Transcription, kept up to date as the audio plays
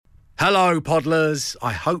Hello, Podlers.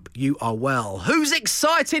 I hope you are well. Who's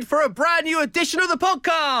excited for a brand new edition of the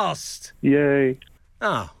podcast? Yay.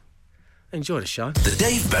 Oh, enjoy the show. The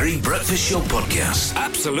Dave Berry Breakfast Show Podcast.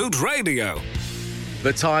 Absolute Radio.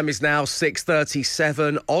 The time is now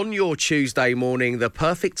 6:37 on your Tuesday morning, the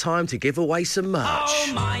perfect time to give away some merch.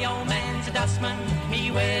 Oh, my old man's a dustman, he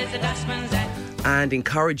wears a dustman's hat. And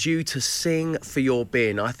encourage you to sing for your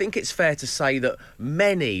bin. I think it's fair to say that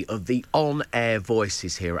many of the on-air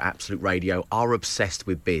voices here at Absolute Radio are obsessed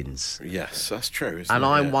with bins. Yes, that's true. And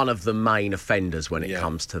I'm one of the main offenders when it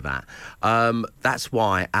comes to that. That's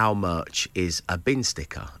why our merch is a bin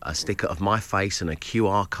sticker, a sticker of my face and a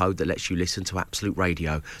QR code that lets you listen to Absolute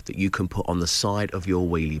Radio that you can put on the side of your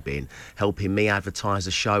wheelie bin, helping me advertise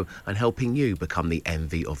the show and helping you become the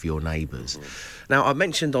envy of your neighbours. Now, I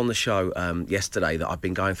mentioned on the show yesterday that I've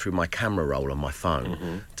been going through my camera roll on my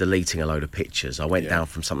phone, deleting a load of pictures. I went down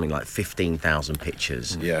from something like 15,000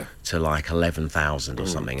 pictures to like 11,000 or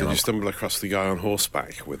something. Did you stumble across the guy on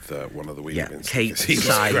horseback with one of the wheelie bins? Keep, he's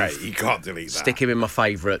save, great. You can't delete that. Stick him in my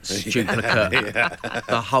favourites, duplicate,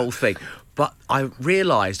 the whole thing. But I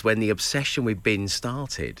realised when the obsession with bins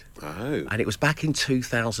started, and it was back in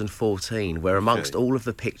 2014, where amongst all of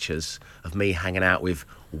the pictures of me hanging out with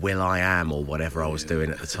Will.I.am or whatever I was doing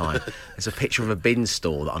at the time, there's a picture of a bin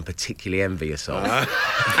store that I'm particularly envious of.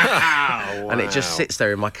 And it just sits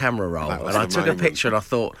there in my camera roll. And I took a picture and I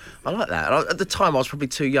thought, I like that. And at the time, I was probably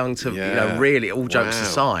too young to, really, all jokes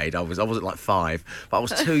aside, I wasn't like 5, but I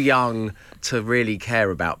was too young to really care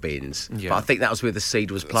about bins. But I think that was where the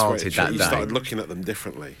seed was planted that day. You started looking at them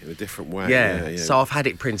differently, in a different way. Yeah. So I've had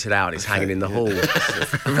it printed out. It's hanging in the hall.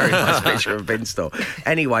 A very nice picture of a bin store.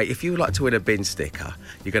 Anyway, if you would like to win a bin sticker,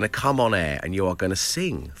 you're going to come on air and you are going to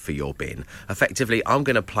sing for your bin. Effectively, I'm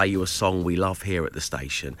going to play you a song we love here at the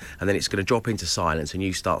station, and then it's going to drop into silence and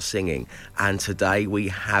you start singing. And today we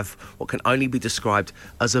have what can only be described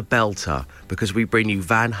as a belter, because we bring you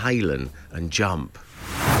Van Halen and Jump.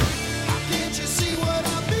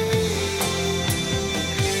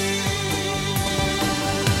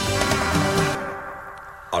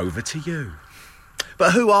 Over to you.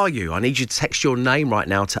 But who are you? I need you to text your name right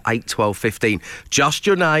now to 81215. Just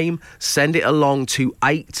your name. Send it along to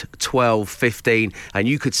 81215 and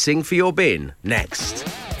you could sing for your bin next.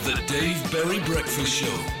 The Dave Berry Breakfast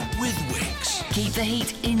Show with Wix. Keep the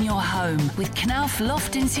heat in your home with Knauf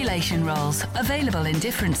Loft insulation rolls. Available in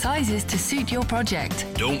different sizes to suit your project.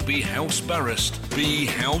 Don't be house embarrassed. Be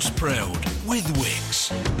house proud with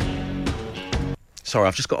Wix. Sorry,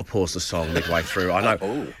 I've just got to pause the song midway through. I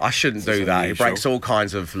know I shouldn't do that. It breaks all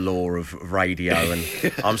kinds of law of radio, and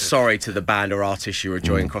I'm sorry to the band or artists you were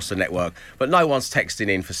enjoying across the network, but no one's texting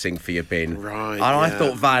in for Sing For Your Bin. Right, and I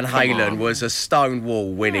thought Van Halen was a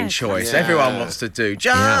stonewall winning choice. Everyone wants to do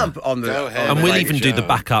Jump on the... And we'll even do the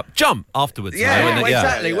backup Jump afterwards.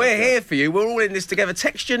 Exactly. We're here for you. We're all in this together.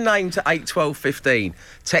 Text your name to 81215.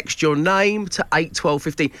 Text your name to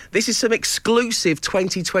 81215. This is some exclusive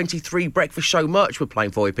 2023 Breakfast Show merch we're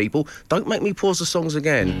playing for you, people. Don't make me pause the songs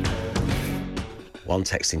again. One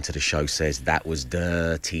text into the show says, that was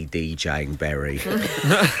dirty DJing, Berry.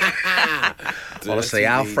 Honestly,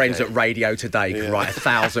 our friends at Radio Today can write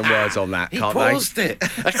 1,000 words on that, can't they? He paused it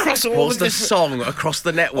across all the song across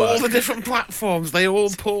the network. All the different platforms, they all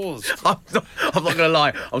paused. I'm not going to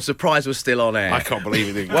lie, I'm surprised we're still on air. I can't believe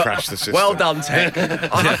it didn't crash the system. Well done, Tech.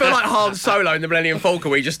 I feel like Han Solo in the Millennium Falcon,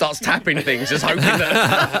 where he just starts tapping things, just hoping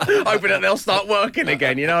that they'll start working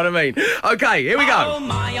again, you know what I mean? OK, here we go. Oh,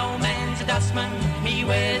 my old man's a dustman, he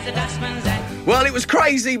wears a dustman's hat. Well, it was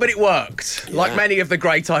crazy, but it worked. Like many of the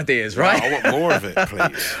great ideas, right? I want more of it,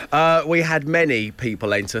 please. We had many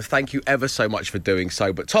people enter. Thank you ever so much for doing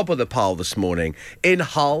so. But top of the pile this morning, in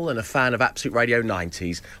Hull and a fan of Absolute Radio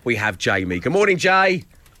 90s, we have Jamie. Good morning, Jay.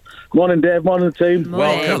 Morning, Dave. Morning, team.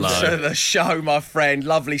 Welcome to the show, my friend.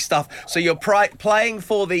 Lovely stuff. So you're playing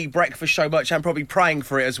for the Breakfast Show merch and probably praying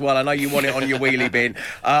for it as well. I know you want it on your wheelie bin.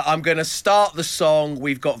 I'm going to start the song.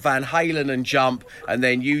 We've got Van Halen and Jump, and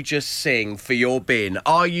then you just sing for your bin.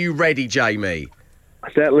 Are you ready, Jamie?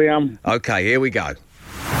 I certainly am. OK, here we go.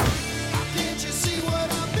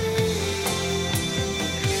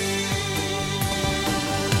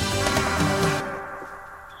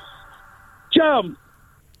 Jump.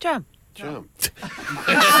 Jump. Jump. There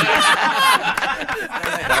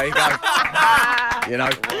you go. You know,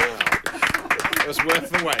 It was worth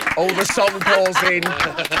the wait. all the song pausing,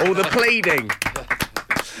 all the pleading,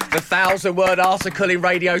 the 1,000-word article in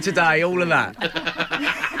Radio Today, all of that.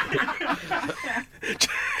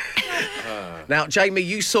 Now, Jamie,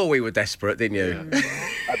 you saw we were desperate, didn't you?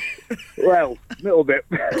 Well, little bit.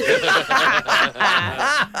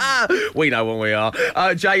 We know when we are.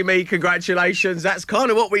 Jamie, congratulations. That's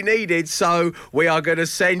kind of what we needed. So we are going to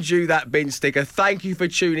send you that bin sticker. Thank you for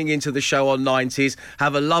tuning into the show on 90s.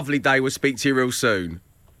 Have a lovely day. We'll speak to you real soon.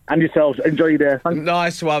 And yourselves. Enjoy your day. Thanks.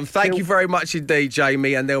 Nice one. Thank you very much indeed,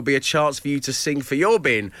 Jamie. And there'll be a chance for you to sing for your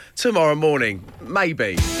bin tomorrow morning.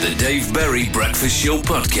 Maybe. The Dave Berry Breakfast Show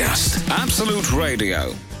Podcast. Absolute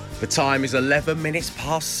Radio. The time is 11 minutes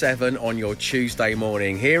past 7 on your Tuesday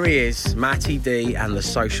morning. Here he is, Matty D and the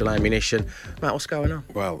Social Ammunition. Matt, what's going on?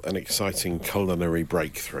 Well, an exciting culinary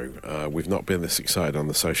breakthrough. We've not been this excited on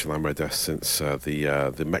the Social Ammo desk since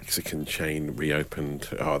the Mexican chain reopened.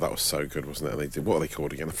 Oh, that was so good, wasn't it? And they did, what are they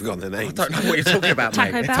called again? I've forgotten their names. I don't know what you're talking about,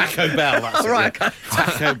 mate. Taco Bell. That's right. It, yeah.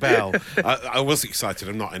 Taco Bell. I was excited.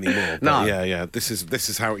 I'm not anymore. No. Yeah. This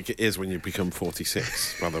is how it is when you become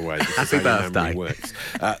 46. By the way, this Happy is how your birthday. memory works.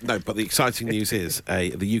 No, but the exciting news is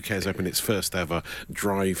the UK has opened its first ever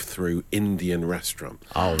drive-through Indian restaurant.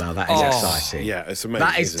 Oh, now that is exciting. Yeah, it's amazing.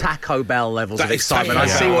 That is Taco Bell levels That of is excitement.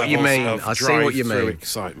 Taco I see Bell what you levels mean. of I see what you drive-through mean.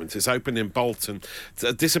 excitement. It's open in Bolton.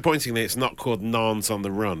 Disappointingly, it's not called Naans on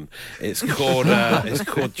the Run. It's called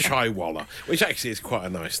Chaiwala, which actually is quite a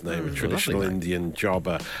nice name. A traditional Indian job,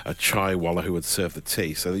 a chaiwala who would serve the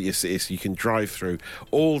tea. So you can drive through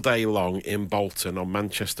all day long in Bolton on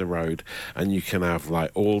Manchester Road, and you can have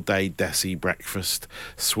like all-day desi breakfast,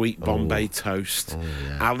 sweet Bombay toast,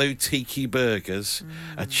 aloo tikki burgers,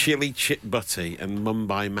 a chili chip butty, and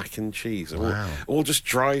Mumbai mac and cheese. All just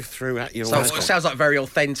drive through at your. So it sounds like very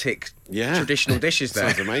authentic traditional dishes there.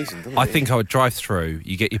 Sounds amazing, doesn't it? I think I would drive through,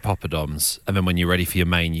 you get your poppadoms, and then when you're ready for your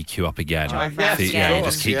main, you queue up again. You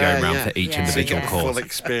just keep going around for each individual course. Full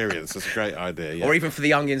experience. That's a great idea. Yeah. Or even for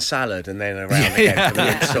the onion salad and then around again for the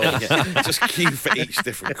mint sauce. Just queue for each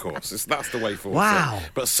different course. That's the way forward. Wow.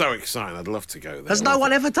 But so exciting. I'd love to go there. Has no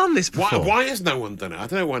one ever done this before? Why has no one done it? I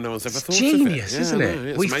don't know why no one's ever thought Genius, of it. isn't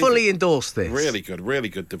it? We fully endorse this. Really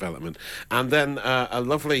good development. And then a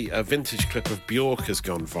lovely vintage clip of Bjork has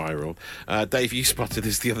gone viral. Dave, you spotted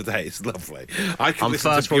this the other day. It's lovely. I'm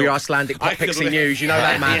first for your Icelandic pop pixie news. You know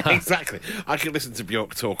that, man. Exactly. I could listen to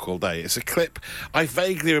Bjork talk all day. It's a clip. I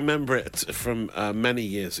vaguely remember it from many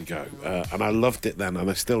years ago, and I loved it then, and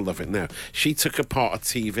I still love it now. She took apart a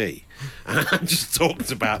TV and just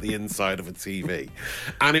talked about the inside of a TV.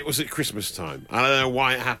 And it was at Christmas time. I don't know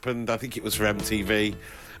why it happened. I think it was for MTV.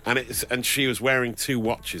 And she was wearing two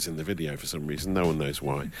watches in the video for some reason. No one knows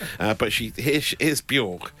why. But here's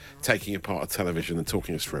Bjork taking apart a television and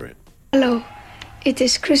talking us through it. Hello. It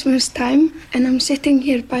is Christmas time and I'm sitting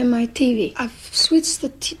here by my TV. I've switched the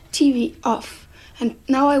TV off and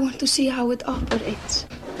now I want to see how it operates.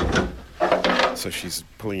 So she's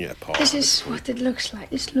pulling it apart. This is what it looks like.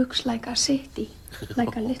 This looks like a city,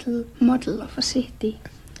 like a little model of a city.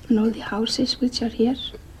 And all the houses which are here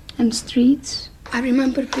and streets. I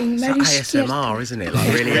remember being very scared. ASMR, isn't it?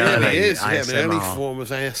 Like really early. It is, ASMR. the early form of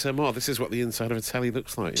ASMR. This is what the inside of a telly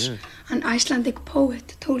looks like, yeah. An Icelandic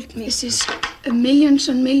poet told me this is millions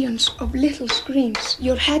and millions of little screens.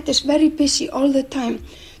 Your head is very busy all the time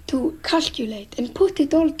to calculate and put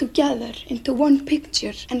it all together into one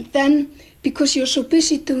picture. And then, because you're so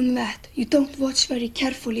busy doing that, you don't watch very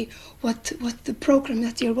carefully what the program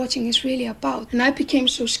that you're watching is really about. And I became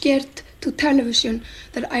so scared to television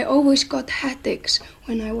that I always got headaches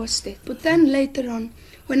when I watched it. But then later on,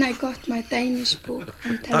 when I got my Danish book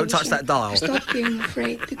on television, don't touch that dial. I stopped being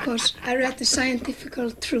afraid because I read the scientific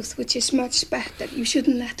truth, which is much better. You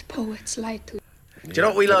shouldn't let poets lie to you. Do you know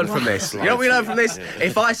what we learned from this? You know what we learned from this?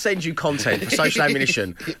 If I send you content for Social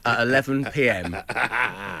Ammunition at 11 p.m,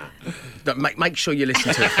 make sure you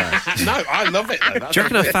listen to it first. No, I love it, though. Do you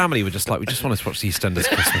reckon her family were just like, we just want to watch the EastEnders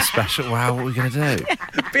Christmas special? Wow, what are we going to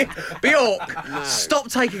do? Bjork,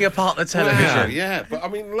 stop taking apart the television. Yeah, but I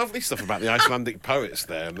mean, lovely stuff about the Icelandic poets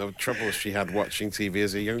there and the troubles she had watching TV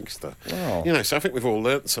as a youngster. Oh. You know, so I think we've all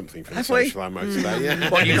learnt something from the Social Ammo today. Yeah.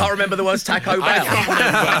 Well, you can't remember the words Taco Bell? I can't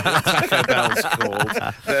remember what Taco Bell's called.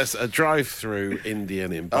 There's a drive-through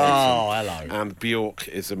Indian in Bolton. Oh, hello. And Bjork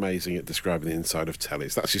is amazing at describing the inside of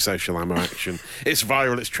tellies. That's your Social Ammo action. It's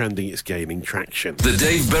viral, it's trending, it's gaining traction. The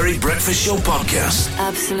Dave Berry Breakfast Show Podcast.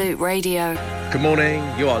 Absolute Radio. Good morning.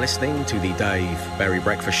 You are listening to the Dave Berry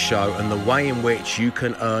Breakfast Show, and the way in which you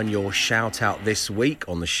can earn your shout-out this week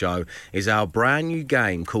on the show is our brand new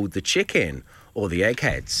game called The Chicken or the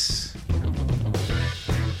Eggheads.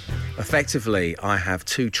 Effectively, I have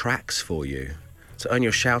two tracks for you. To earn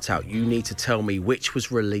your shout-out, you need to tell me which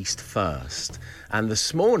was released first. And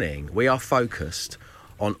this morning, we are focused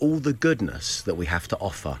on all the goodness that we have to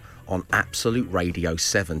offer on Absolute Radio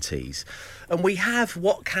 70s. And we have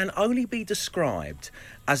what can only be described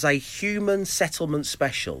as a human settlement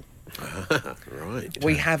special. Right.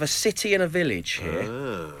 We have a city and a village here.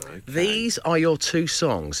 Okay. These are your two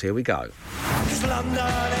songs. Here we go. We've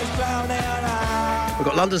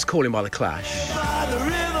got London's Calling by The Clash.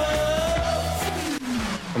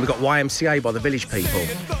 And we've got YMCA by The Village People.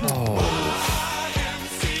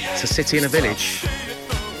 It's a city and a village.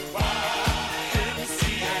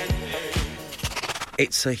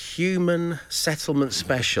 It's a human settlement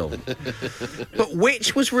special. But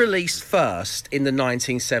which was released first in the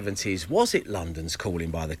 1970s? Was it London's Calling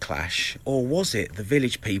by The Clash, or was it The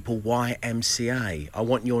Village People YMCA? I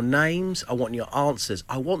want your names, I want your answers,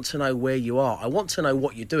 I want to know where you are, I want to know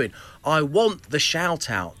what you're doing. I want the shout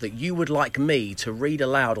out that you would like me to read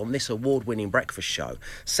aloud on this award-winning breakfast show.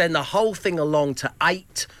 Send the whole thing along to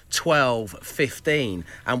 8 12 15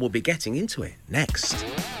 and we'll be getting into it next.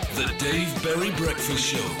 The Dave Berry Breakfast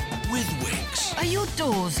Show with Wix. Are your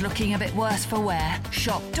doors looking a bit worse for wear?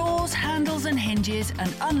 Shop doors, handles and hinges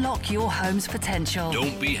and unlock your home's potential.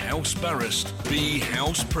 Don't be house embarrassed, be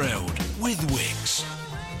house proud with Wix.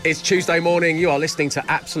 It's Tuesday morning, you are listening to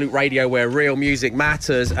Absolute Radio where real music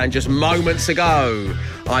matters, and just moments ago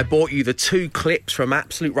I brought you the two clips from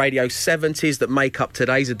Absolute Radio 70s that make up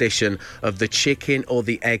today's edition of The Chicken or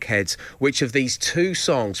the Eggheads. Which of these two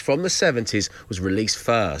songs from the 70s was released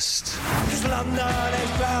first?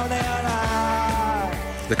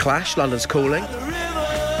 The Clash, London's Calling.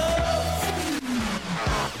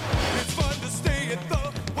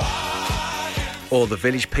 Or The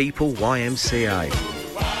Village People, YMCA.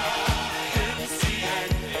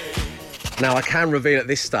 Now, I can reveal at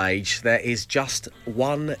this stage there is just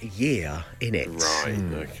 1 year in it. Right,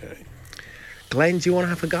 okay. Glenn, do you want to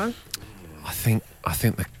have a go? I think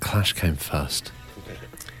The Clash came first.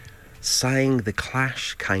 Saying The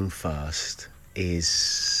Clash came first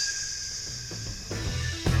is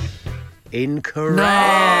incorrect.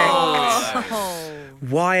 No.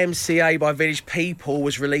 YMCA by Village People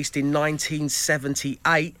was released in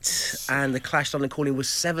 1978 and The Clash London Calling was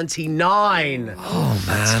 79. Oh,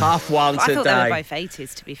 man. A tough one I today. thought they were both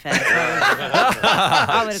 80s, to be fair.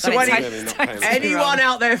 I would have got it totally anyone wrong.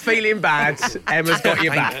 out there feeling bad, Emma's got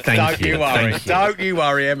your back. Don't you worry. Don't you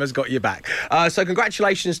worry, Emma's got your back. So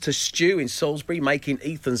congratulations to Stu in Salisbury making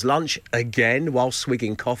Ethan's lunch again while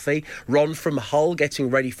swigging coffee. Ron from Hull getting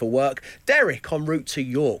ready for work. Derek en route to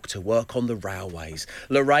York to work on the railways.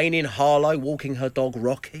 Lorraine in Harlow walking her dog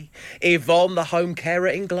Rocky. Yvonne, the home carer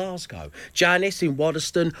in Glasgow. Janice in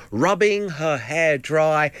Waddesdon rubbing her hair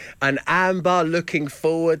dry. And Amber looking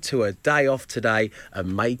forward to a day off today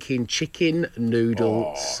and making chicken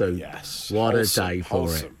noodle soup. Yes. What Wholesome, a day for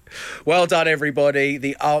wholesome. it. Well done, everybody.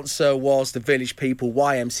 The answer was The Village People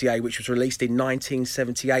YMCA, which was released in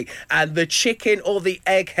 1978. And The Chicken or the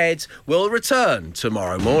Eggheads will return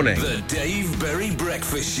tomorrow morning. The Dave Berry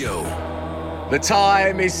Breakfast Show. The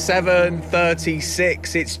time is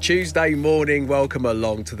 7:36. It's Tuesday morning. Welcome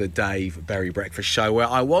along to the Dave Berry Breakfast Show, where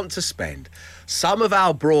I want to spend some of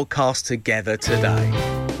our broadcast together today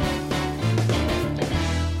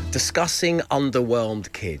discussing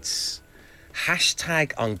underwhelmed kids.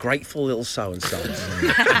 Hashtag ungrateful little so-and-sos.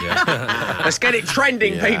 Let's get it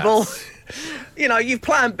trending, people. You know, you've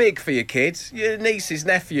planned big for your kids, your nieces,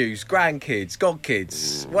 nephews, grandkids,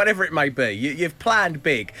 godkids, whatever it may be. You've planned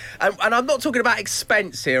big. And I'm not talking about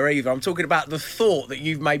expense here either. I'm talking about the thought that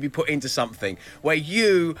you've maybe put into something where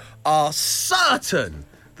you are certain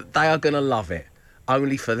that they are going to love it,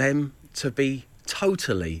 only for them to be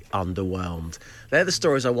totally underwhelmed. They're the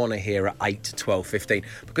stories I want to hear at 8 to 12, 15.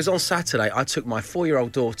 Because on Saturday, I took my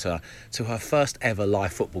 4-year-old daughter to her first ever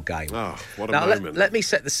live football game. Oh, what a now, moment. Let me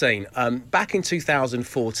set the scene. Back in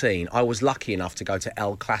 2014, I was lucky enough to go to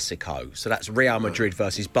El Clasico. So that's Real Madrid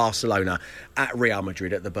versus Barcelona at Real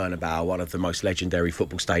Madrid at the Bernabeu, one of the most legendary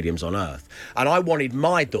football stadiums on earth. And I wanted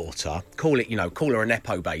my daughter, call her a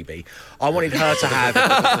Nepo baby, I wanted her to have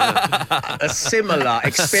a similar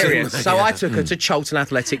experience. So I took her to Charlton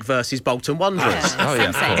Athletic versus Bolton Wanderers. Oh, yeah,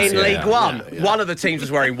 of course, In yeah. League One. One of the teams was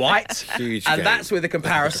wearing white. Huge And game. that's where the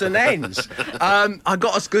comparison ends. I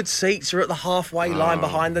got us good seats. We're at the halfway line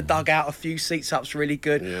behind the dugout. A few seats up's really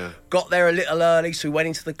good. Yeah. Got there a little early, so we went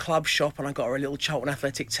into the club shop and I got her a little Charlton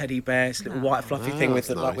Athletic teddy bear. It's a little white fluffy thing with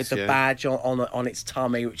that's the, like, with nice, the yeah. badge on its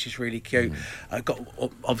tummy, which is really cute.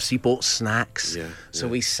 Obviously bought snacks. Yeah, So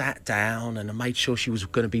yeah. we sat down and I made sure she was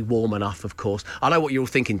going to be warm enough, of course. I know what you're all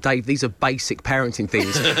thinking, Dave, these are basic parenting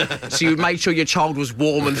things. So you made sure your child was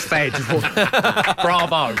warm and fed.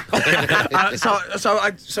 Bravo.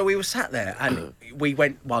 So we were sat there and we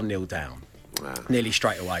went 1-0 down. nearly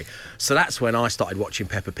straight away. So that's when I started watching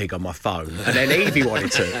Peppa Pig on my phone, and then Evie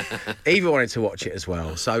wanted to watch it as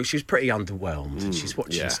well. So she was pretty underwhelmed, and she's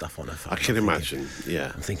watching stuff on her phone. I can imagine.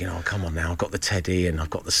 I'm thinking, oh, come on now, I've got the teddy and I've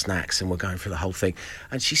got the snacks and we're going through the whole thing.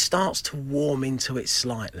 And she starts to warm into it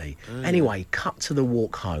slightly. Anyway, cut to the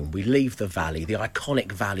walk home. We leave the Valley, the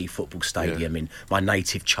iconic Valley football stadium in my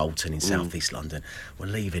native Cholton in South East London. We're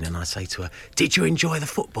leaving and I say to her, did you enjoy the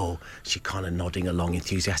football? She kind of nodding along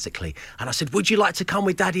enthusiastically. And I said, would you like to come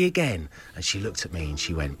with Daddy again? And she looked at me and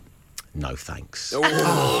she went, no thanks.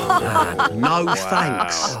 No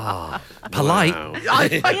thanks. Polite.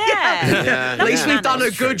 At least we've done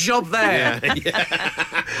a good job there.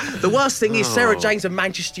 The worst thing is Sarah Jane's a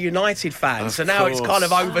Manchester United fan, so now it's kind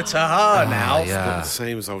of over to her now. It's not the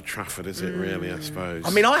same as Old Trafford, is it, really, I suppose? I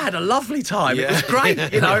mean, I had a lovely time. It was great.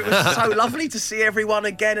 It was so lovely to see everyone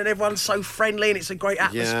again, and everyone's so friendly, and it's a great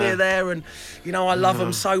atmosphere there, and, I love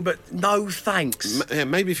them so, but no thanks.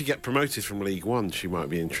 Maybe if you get promoted from League One, she might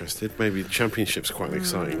be interested. Maybe the Championship's quite an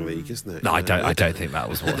exciting league, isn't it? No, I don't think that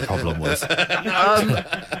was what the problem was.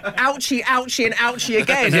 Ouchie, ouchie, and ouchie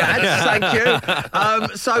again, lads. Thank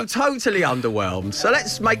you. So totally underwhelmed. So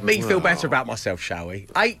let's make me feel better about myself, shall we?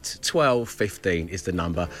 8, 12, 15 is the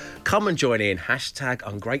number. Come and join in. #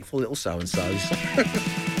 ungrateful little so-and-sos.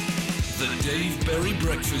 The Dave Berry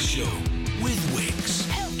Breakfast Show with Wix.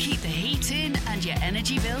 Help keep the heat in and your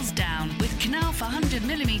energy bills down with Canal for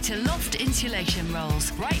 100mm loft insulation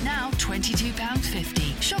rolls. Right now,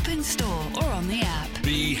 £22.50. Shop in store or on the app.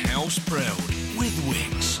 Be house proud with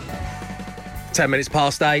Wix. 10 minutes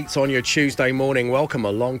past 8 on your Tuesday morning. Welcome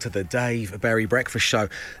along to the Dave Berry Breakfast Show.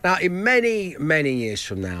 Now, in many, many years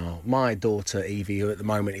from now, my daughter Evie, who at the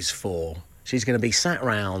moment is 4, she's going to be sat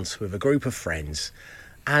round with a group of friends,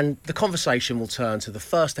 and the conversation will turn to the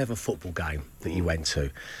first ever football game that you went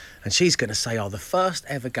to. And she's going to say, the first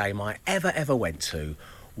ever game I ever went to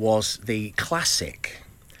was the classic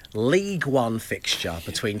League One fixture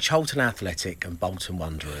between Cholton Athletic and Bolton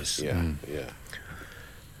Wanderers.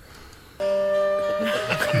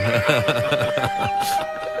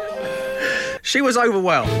 She was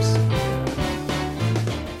overwhelmed,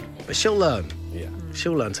 but she'll learn.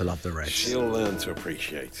 She'll learn to love the Reds. She'll learn to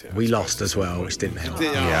appreciate it. We lost as well, which didn't help.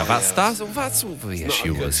 That's all the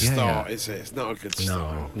issue was. It's not a good start, is it? It's not a good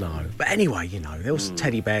start. No. But anyway, there was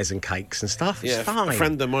teddy bears and cakes and stuff. It's fine. A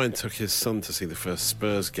friend of mine took his son to see the first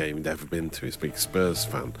Spurs game he'd ever been to. He's a big Spurs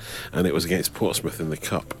fan. And it was against Portsmouth in the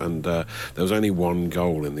Cup. And there was only one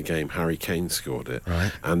goal in the game. Harry Kane scored it.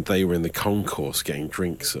 Right. And they were in the concourse getting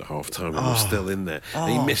drinks at half-time and were still in there.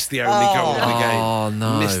 He missed the only goal of the game. Oh,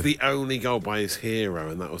 no. Missed the only goal by his hero,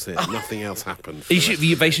 and that was it. Nothing else happened. They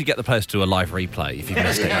should get the players to do a live replay if you've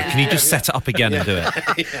missed it. Can you just set it up again and do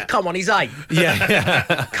it? Come on, he's 8.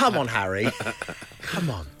 Yeah. Come on, Harry.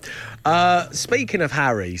 Come on. Speaking of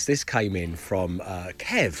Harrys, this came in from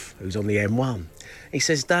Kev, who's on the M1. He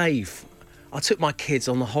says, Dave, I took my kids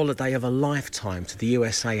on the holiday of a lifetime to the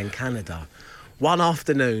USA and Canada. One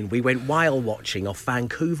afternoon, we went whale watching off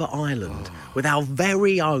Vancouver Island with our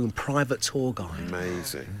very own private tour guide.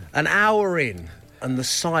 Amazing. An hour in, and the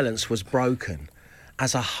silence was broken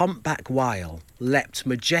as a humpback whale leapt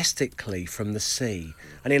majestically from the sea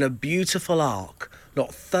and in a beautiful arc,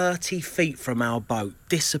 not 30 feet from our boat,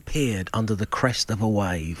 disappeared under the crest of a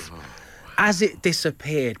wave. As it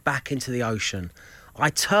disappeared back into the ocean, I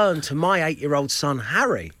turned to my 8-year-old son,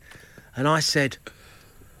 Harry, and I said,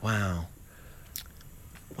 wow,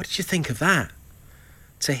 what did you think of that?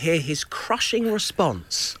 To hear his crushing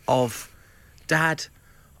response of, Dad,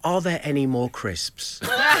 are there any more crisps?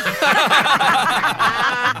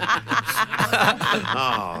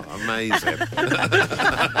 Amazing.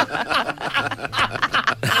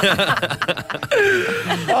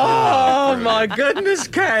 Oh, my goodness,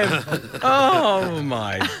 Kev. Oh,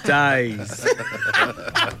 my days.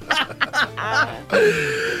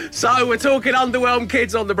 So, we're talking underwhelmed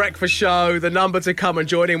kids on The Breakfast Show. The number to come and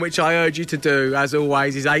join in, which I urge you to do, as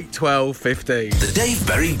always, is 8, 12, 15. The Dave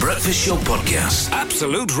Berry Breakfast Show Podcast.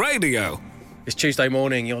 Absolute Radio. It's Tuesday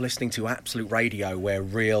morning, you're listening to Absolute Radio, where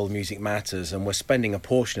real music matters, and we're spending a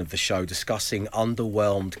portion of the show discussing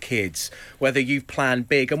underwhelmed kids. Whether you've planned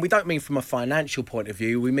big, and we don't mean from a financial point of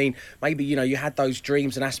view, we mean maybe, you had those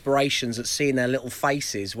dreams and aspirations at seeing their little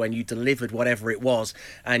faces when you delivered whatever it was,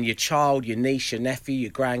 and your child, your niece, your nephew,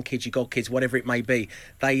 your grandkids, your godkids, whatever it may be,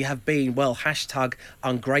 they have been, #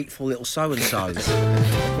 ungrateful little so-and-sos.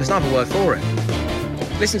 There's no other word for it.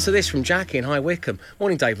 Listen to this from Jackie in High Wycombe.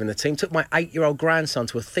 Morning, Dave and the team. Took my 8-year-old grandson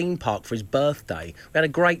to a theme park for his birthday. We had a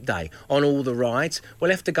great day on all the rides. We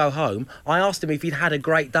left to go home. I asked him if he'd had a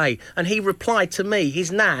great day, and he replied to me,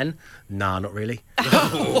 his nan, Nah, not really.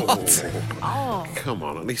 What? Oh. Come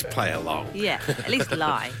on, at least play along. Yeah, at least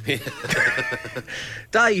lie.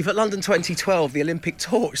 Dave, at London 2012, the Olympic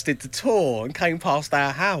Torch did the tour and came past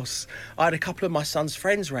our house. I had a couple of my son's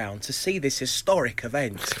friends round to see this historic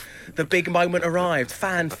event. The big moment arrived,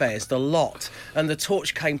 fanfares, the lot, and the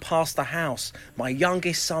torch came past the house. My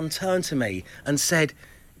youngest son turned to me and said,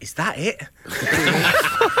 "Is that it?"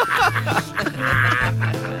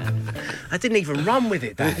 I didn't even run with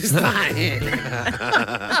it, Dad. Is that it?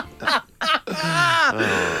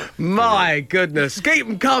 My goodness. Keep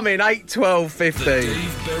them coming, 8, 12, 15. The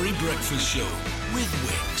Dave Berry Breakfast Show with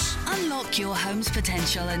Wix. Unlock your home's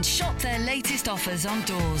potential and shop their latest offers on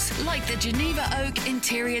doors. Like the Geneva Oak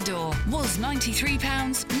interior door. Was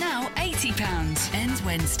 £93, now £80. Ends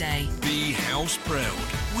Wednesday. Be house proud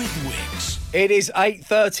with Wix. It is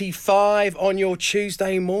 8:35 on your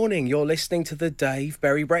Tuesday morning. You're listening to the Dave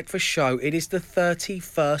Berry Breakfast Show. It is the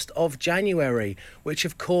 31st of January, which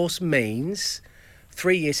of course means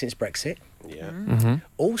 3 years since Brexit. Yeah. Mm-hmm.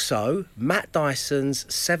 Also, Matt Dyson's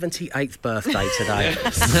 78th birthday today.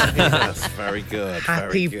 That's very good.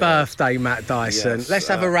 Happy very good. birthday, Matt Dyson. Yes, Let's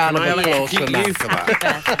have a round of applause for Matt. You for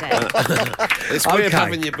that. It's weird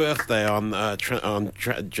having your birthday on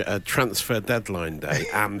transfer deadline day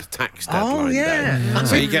and tax deadline day.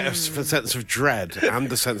 So you get a sense of dread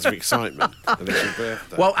and a sense of excitement that it's your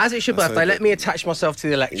birthday. Well, as it's your That's birthday, so let me attach myself to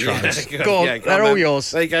the electrodes. Yeah, Go on, yeah, they're all yours.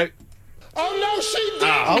 There you go. Oh, no, she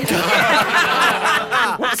didn't!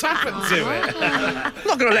 What's happened to it? I'm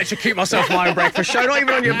not going to electrocute myself on my own breakfast show, not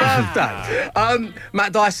even on your birthday.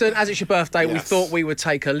 Matt Dyson, as it's your birthday, we thought we would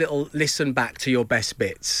take a little listen back to your best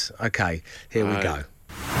bits. Okay, here we go.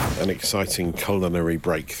 An exciting culinary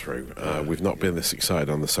breakthrough. We've not been this excited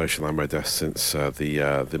on the social ammo desk since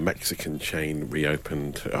the Mexican chain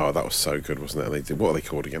reopened. Oh, that was so good, wasn't it? And they did, what are they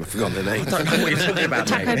called again? I forgot their name. I don't know what you're talking about,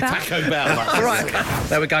 mate. Taco Bell. Right,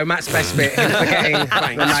 there we go. Matt's best bit. Him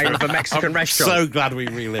forgetting the name of a Mexican restaurant. So glad we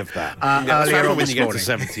relived that. Earlier on when this you get morning. to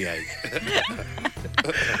 78.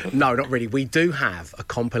 No, not really. We do have a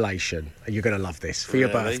compilation, and you're going to love this, for your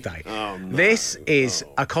birthday. Oh, no. This is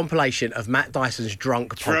a compilation of Matt Dyson's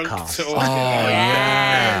drunk podcast. Talk. Oh,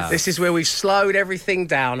 yeah. This is where we've slowed everything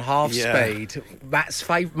down half speed. Matt's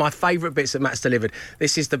my favourite bits that Matt's delivered.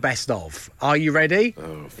 This is the best of. Are you ready?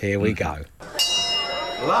 Oh, here we go.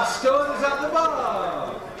 Last stones at the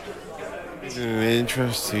bar. An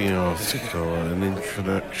interesting article, an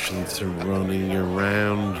introduction to running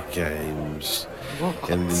around games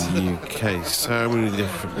in the UK. So many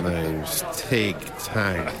different names: Tig,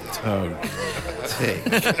 Tag, Tug, Tick,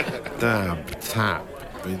 Dab, Tap.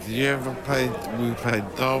 But did you ever play? We played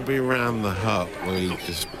Derby Round the Hut, where you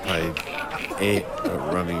just played it, but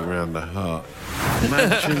running around the hut.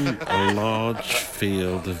 Imagine a large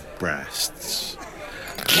field of breasts.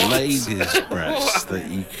 Ladies' breasts that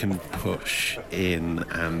you can push in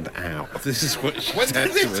and out. This is what she said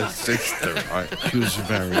to her sister, right? She was a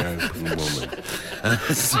very open woman.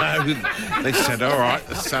 So they said, all right,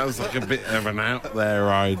 this sounds like a bit of an out there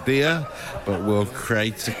idea, but we'll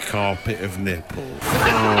create a carpet of nipples.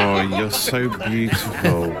 Oh, you're so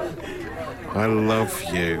beautiful. I love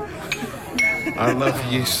you. I love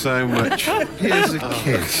you so much. Here's a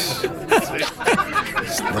kiss.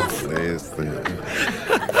 It's lovely, isn't it?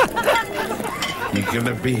 You're going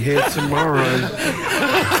to be here tomorrow.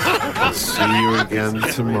 I'll see you again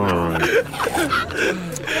tomorrow.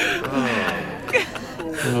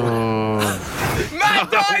 Oh.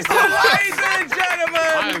 Matt Dyson, ladies and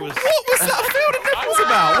gentlemen! What was that field of nipples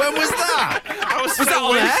about? When was that? I was so that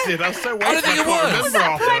on air? wasted. I was so wasted. I don't think it was. Was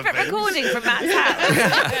that a private recording from Matt's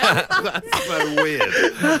house? That's so weird.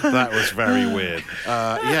 That was very weird.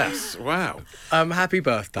 Yes, wow. Happy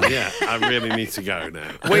birthday. Yeah, I really need to go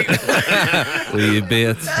now. Will you be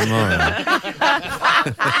here tomorrow?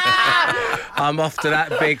 I'm off to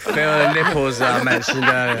that big field of nipples that I mentioned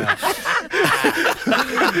earlier.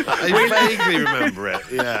 I vaguely remember it,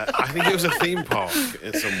 yeah. I think it was a theme park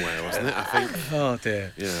somewhere, wasn't it? I think. Oh,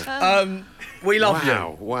 dear. Yeah. We love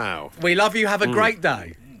you. Wow. We love you. Have a great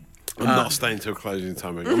day. I'm not staying till closing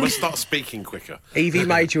time. I'm going to start speaking quicker. Evie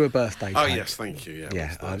made you a birthday Oh, cake. yes, thank you.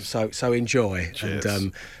 Yeah, that's nice. so enjoy. Cheers.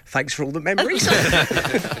 And thanks for all the memories.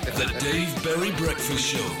 The Dave Berry Breakfast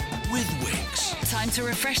Show with Wix. Time to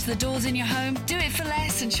refresh the doors in your home, do it for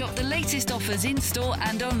less and shop the latest offers in store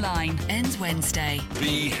and online. Ends Wednesday.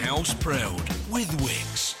 Be house proud with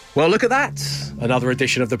Wix. Well, look at that. Another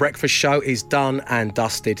edition of The Breakfast Show is done and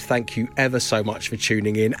dusted. Thank you ever so much for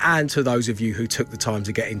tuning in, and to those of you who took the time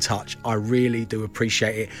to get in touch, I really do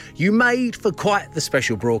appreciate it. You made for quite the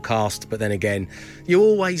special broadcast, but then again, you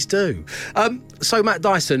always do. So, Matt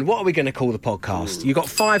Dyson, what are we going to call the podcast? You got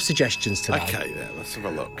 5 suggestions today. Okay, then, let's have a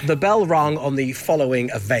look. The bell rung on the following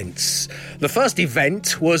events. The first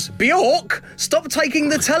event was Bjork, stop taking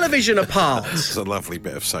the television apart. It's a lovely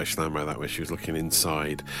bit of social ammo, that, where she was looking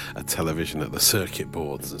inside a television at the circuit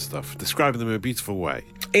boards and stuff, describing them in a beautiful way.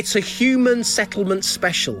 It's a human settlement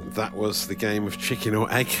special. That was the game of chicken or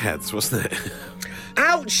eggheads, wasn't it?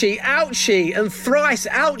 Ouchie, ouchie, and thrice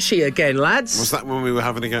ouchie again, lads. Was that when we were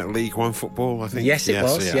having a go at League One football, I think? Yes, it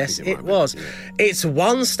was. Yes, it was. It's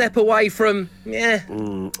one step away from,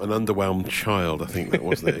 an underwhelmed child, I think that,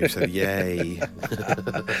 wasn't it? Who said, yay.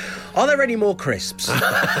 Are there any more crisps?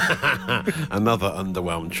 Another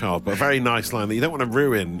underwhelmed child, but a very nice line that you don't want to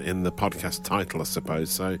ruin in the podcast title, I suppose.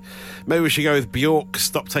 So maybe we should go with Bjork,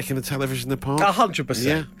 stop taking the television apart. 100%.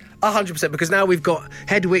 Yeah. 100%, because now we've got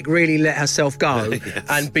Hedwig really let herself go yes.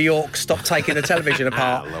 and Bjork stopped taking the television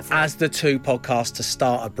apart as the 2 podcasts to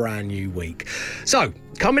start a brand new week. So,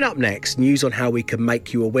 coming up next, news on how we can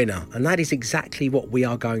make you a winner, and that is exactly what we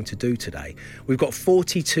are going to do today. We've got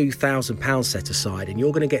 £42,000 set aside, and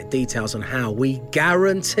you're going to get details on how we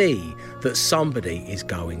guarantee that somebody is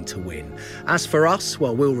going to win. As for us,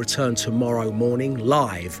 well, we'll return tomorrow morning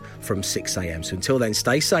live from 6 a.m. So until then,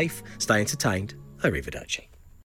 stay safe, stay entertained. Arrivederci.